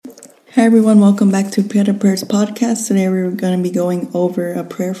Hi everyone, welcome back to Prayer to Prayers podcast. Today we're going to be going over a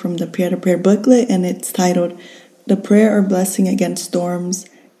prayer from the Prayer to Prayer booklet, and it's titled, "The Prayer or Blessing Against Storms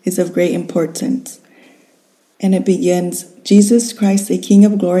is of Great Importance." And it begins, "Jesus Christ, the King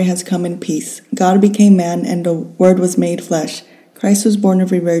of glory, has come in peace. God became man, and the Word was made flesh. Christ was born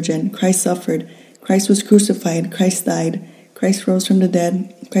of a virgin. Christ suffered. Christ was crucified. Christ died. Christ rose from the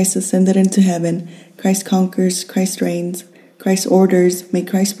dead. Christ ascended into heaven. Christ conquers. Christ reigns. Christ orders. May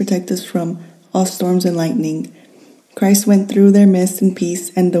Christ protect us from all storms and lightning. Christ went through their midst in peace,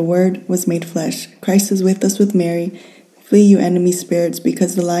 and the Word was made flesh. Christ is with us with Mary. Flee, you enemy spirits,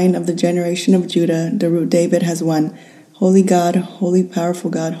 because the Lion of the generation of Judah, the root David, has won. Holy God, holy powerful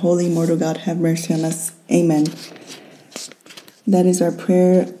God, holy immortal God, have mercy on us. Amen." That is our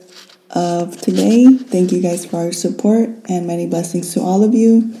prayer of today. Thank you guys for your support, and many blessings to all of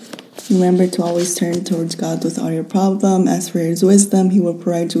you. Remember to always turn towards God with all your problem. Ask for His wisdom. He will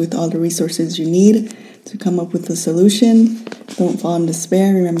provide you with all the resources you need to come up with a solution. Don't fall in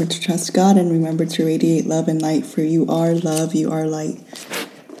despair. Remember to trust God, and remember to radiate love and light, for you are love, you are light.